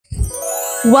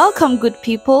Welcome, good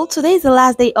people. Today is the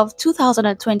last day of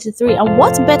 2023, and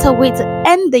what better way to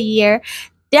end the year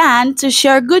than to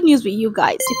share good news with you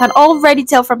guys? You can already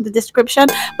tell from the description,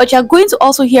 but you're going to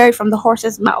also hear it from the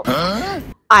horse's mouth.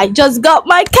 I just got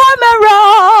my camera!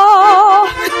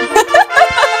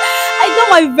 I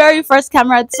got my very first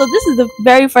camera. So, this is the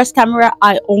very first camera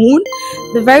I own,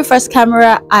 the very first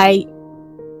camera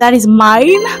that is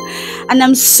mine, and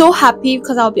I'm so happy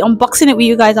because I'll be unboxing it with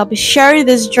you guys. I'll be sharing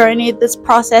this journey, this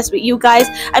process with you guys.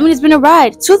 I mean, it's been a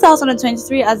ride.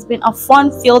 2023 has been a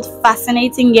fun-filled,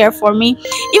 fascinating year for me,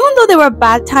 even though there were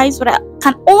bad times, but I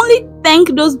can only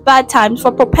thank those bad times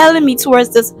for propelling me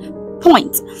towards this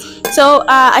point. So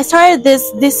I started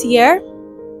this year,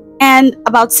 and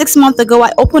about 6 months ago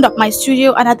I opened up my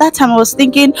studio, and at that time I was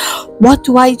thinking, what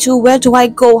do I do? Where do I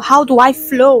go? How do I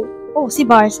flow? Oh, see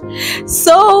bars.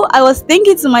 So I was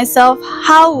thinking to myself,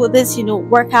 how will this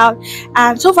work out?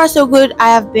 And so far so good.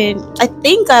 I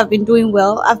think I've been doing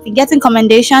well. I've been getting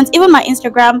commendations. Even my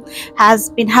Instagram has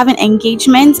been having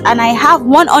engagement, and I have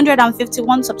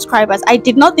 151 subscribers. I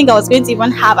did not think I was going to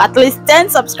even have at least 10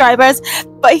 subscribers,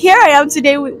 but here I am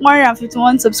today with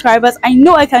 151 subscribers. I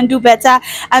know I can do better,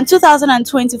 and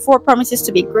 2024 promises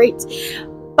to be great.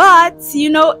 But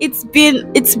it's been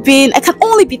I can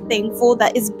only be thankful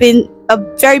that it's been a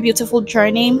very beautiful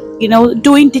journey,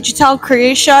 doing digital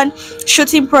creation,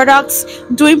 shooting products,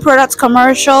 doing product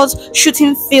commercials,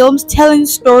 shooting films, telling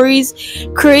stories,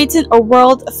 creating a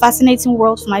fascinating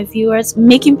world for my viewers,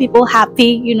 making people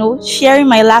happy, sharing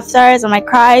my laughters and my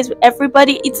cries with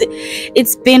everybody.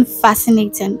 It's been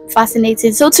fascinating.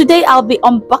 So today I'll be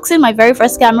unboxing my very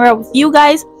first camera with you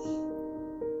guys.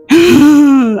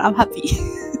 I'm happy.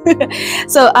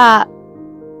 So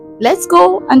let's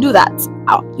go and do that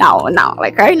now,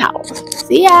 like right now.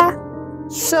 See ya.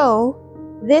 So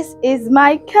this is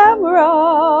my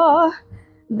camera,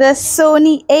 the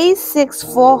Sony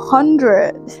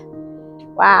A6400.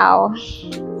 Wow,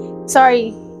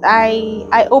 sorry,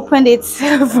 I opened it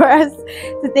first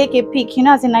to take a peek.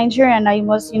 As a Nigerian, you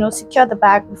must secure the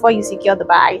bag before you secure the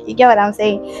bag. You get what I'm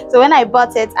saying? So when I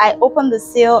bought it, I opened the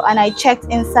seal and I checked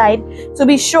inside to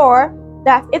be sure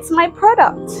that it's my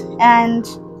product. And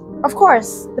of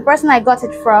course, the person I got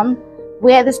it from,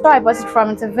 the store I bought it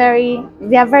from, they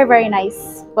are very, very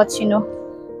nice, but you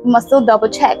must still double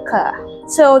check.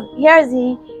 So here's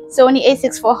the Sony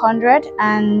A6400,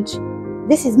 and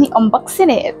this is me unboxing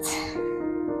it.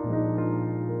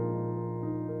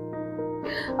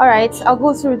 All right, I'll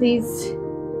go through these,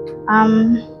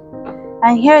 and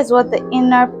here's what the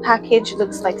inner package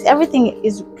looks like. Everything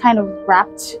is kind of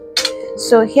wrapped.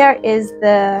 So here is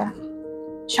the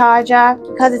charger,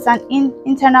 because it's an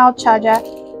internal charger.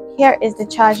 Here is the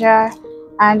charger,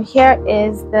 and here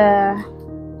is the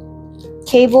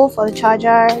cable for the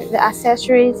charger, the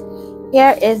accessories.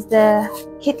 Here is the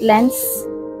kit lens.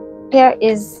 Here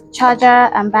is charger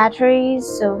and batteries.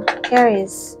 So here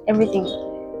is everything.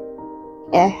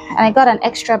 Yeah, and I got an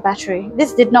extra battery.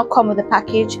 This did not come with the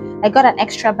package. I got an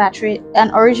extra battery,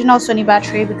 an original Sony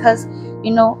battery, because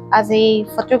as a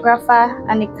photographer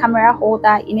and a camera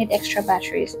holder, you need extra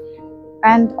batteries.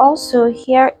 And also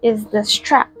here is the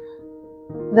strap,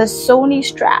 the Sony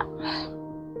strap.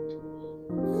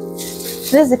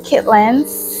 This is the kit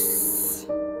lens.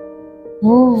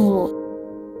 Ooh.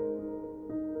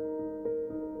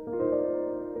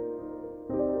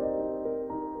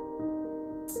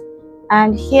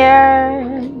 And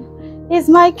here is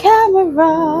my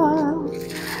camera,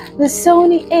 the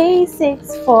Sony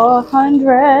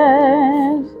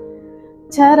A6400.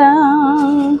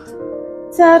 Ta-da!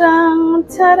 Ta-da!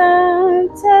 Ta-da!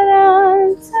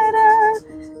 Ta-da! Ta-da!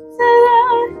 Ta-da!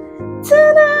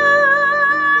 Ta-da!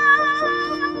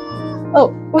 Oh!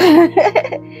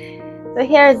 So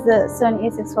here's the Sony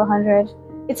A6400.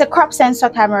 It's a crop sensor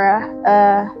camera.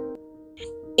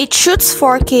 It shoots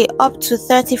 4K up to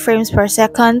 30 frames per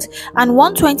second and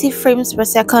 120 frames per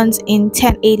second in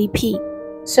 1080p.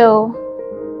 So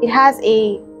it has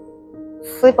a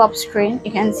flip-up screen.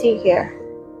 You can see here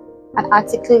an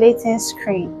articulating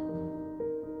screen.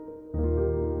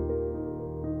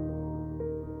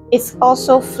 It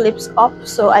also flips up,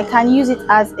 so I can use it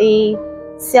as a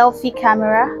selfie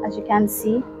camera, as you can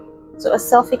see. So a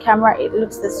selfie camera, it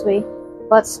looks this way,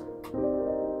 but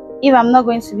if I'm not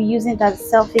going to be using it as a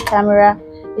selfie camera,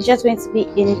 it's just going to be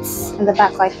in the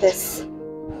back like this.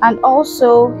 And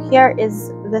also here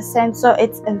is the sensor.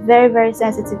 It's a very, very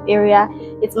sensitive area.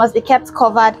 It must be kept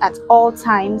covered at all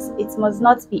times. It must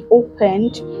not be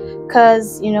opened,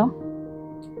 because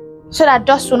so that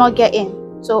dust will not get in.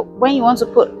 So when you want to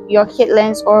put your kit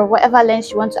lens or whatever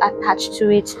lens you want to attach to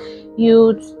it,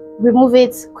 you remove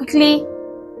it quickly,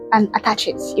 and attach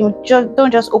it. You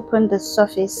don't just open the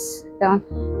surface down.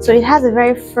 So it has a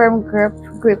very firm grip,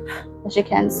 as you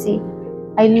can see.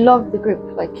 I love the grip,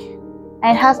 like,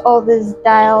 and it has all these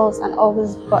dials and all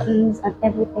these buttons and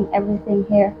everything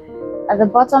here. At the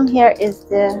bottom here is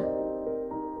the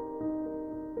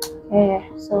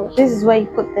so this is where you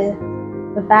put the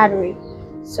battery.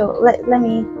 So let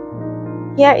me,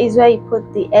 here is where you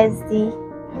put the SD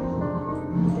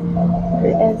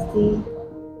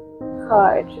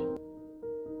card.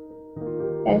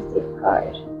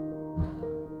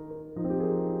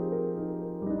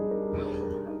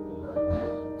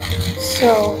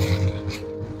 So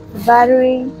the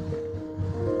battery,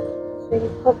 so you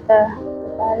put the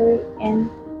battery in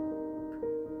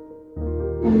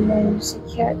and then you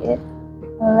secure it.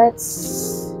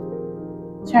 Let's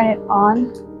turn it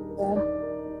on. The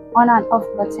on and off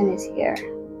button is here.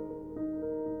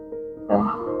 So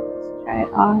let's turn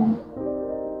it on.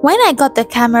 When I got the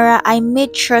camera, I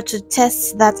made sure to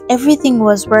test that everything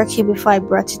was working before I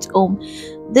brought it home.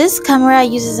 This camera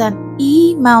uses an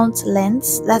E-mount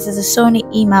lens, that is a Sony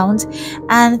E-mount,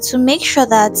 and to make sure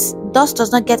that dust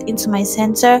does not get into my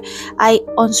sensor, I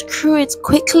unscrew it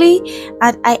quickly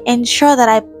and I ensure that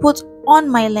I put on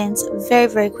my lens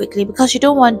very quickly, because you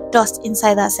don't want dust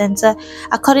inside that sensor.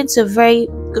 According to a very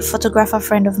good photographer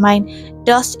friend of mine,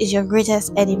 dust is your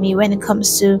greatest enemy when it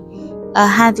comes to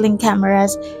handling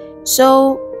cameras.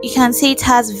 So you can see it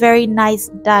has very nice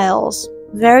dials,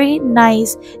 and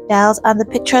the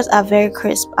pictures are very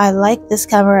crisp. I like this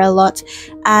camera a lot,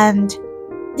 and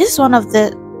this is one of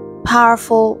the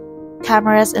powerful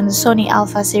cameras in the Sony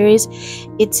Alpha series.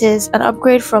 It is an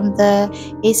upgrade from the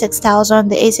A6000,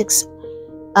 the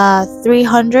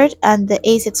A6300 and the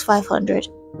A6500.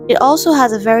 It also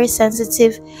has a very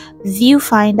sensitive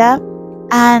viewfinder,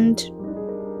 and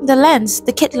the lens,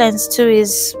 the kit lens too,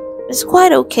 is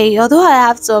quite okay, although I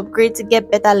have to upgrade to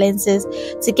get better lenses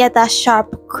to get that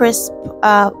sharp, crisp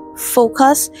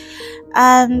focus.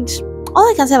 And all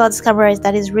I can say about this camera is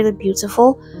that it's really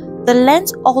beautiful. The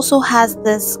lens also has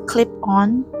this clip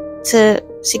on to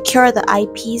secure the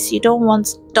eyepiece. You don't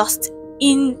want dust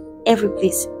in every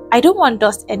place. I don't want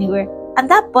dust anywhere, and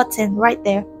that button right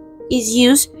there is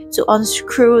used to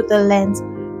unscrew the lens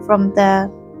from the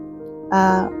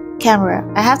camera.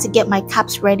 I have to get my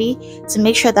caps ready to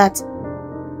make sure that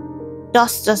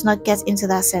dust does not get into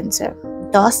that sensor.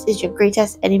 Dust is your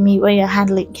greatest enemy when you're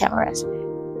handling cameras.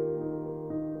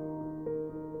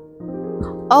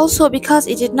 Also, because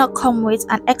it did not come with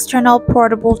an external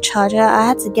portable charger, I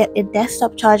had to get a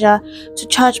desktop charger to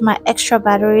charge my extra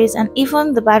batteries and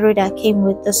even the battery that came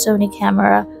with the Sony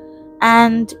camera.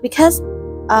 And because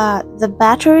the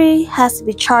battery has to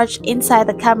be charged inside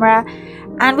the camera,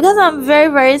 and because I'm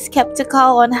very skeptical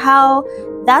on how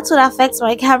that would affect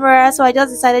my camera, so I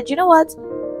just decided, you know what,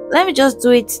 let me just do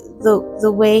it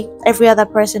the way every other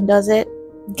person does it.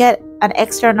 Get an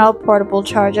external portable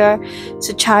charger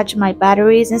to charge my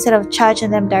batteries instead of charging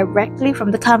them directly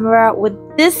from the camera with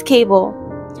this cable.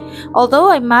 Although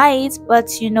I might,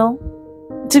 but you know,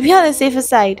 to be on the safer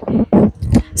side.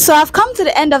 So I've come to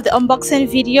the end of the unboxing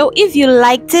video. If you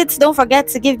liked it, don't forget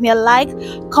to give me a like,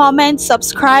 comment,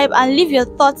 subscribe, and leave your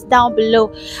thoughts down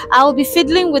below. I will be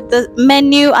fiddling with the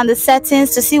menu and the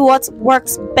settings to see what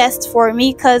works best for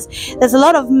me, because there's a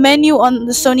lot of menu on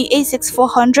the Sony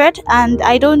A6400 and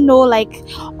I don't know like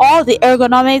all the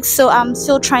ergonomics, so I'm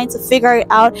still trying to figure it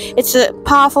out. It's a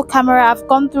powerful camera. I've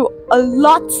gone through a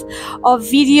lot of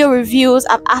video reviews.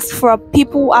 I've asked for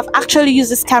people who have actually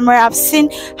used this camera. I've seen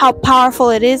how powerful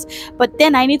it is, but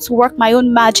then I need to work my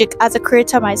own magic as a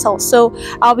creator myself. So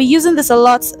I'll be using this a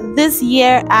lot this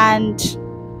year, and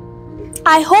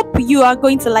I hope you are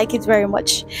going to like it very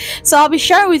much. So I'll be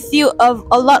sharing with you of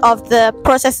a lot of the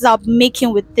processes I'll be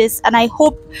making with this, and I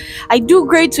hope I do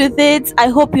great with it. I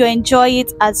hope you enjoy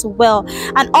it as well.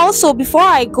 And also, before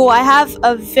I go, I have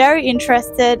a very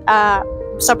interested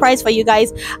surprise for you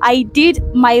guys. I did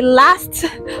my last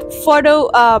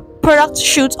product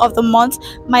shoot of the month,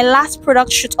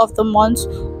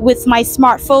 with my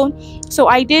smartphone. So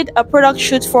I did a product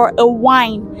shoot for a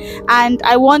wine, and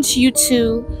I want you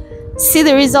to see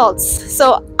the results.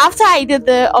 So after I did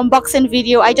the unboxing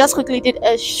video, I just quickly did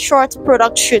a short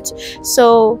product shoot.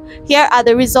 So here are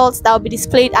the results that will be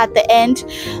displayed at the end.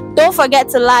 Don't forget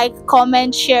to like,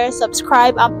 comment, share,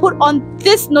 subscribe, and put on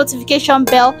this notification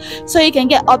bell so you can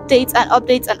get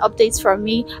updates from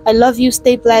me. I love you.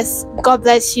 Stay blessed. God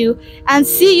bless you, and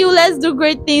see you. Let's do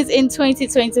great things in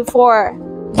 2024.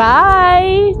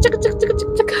 Bye.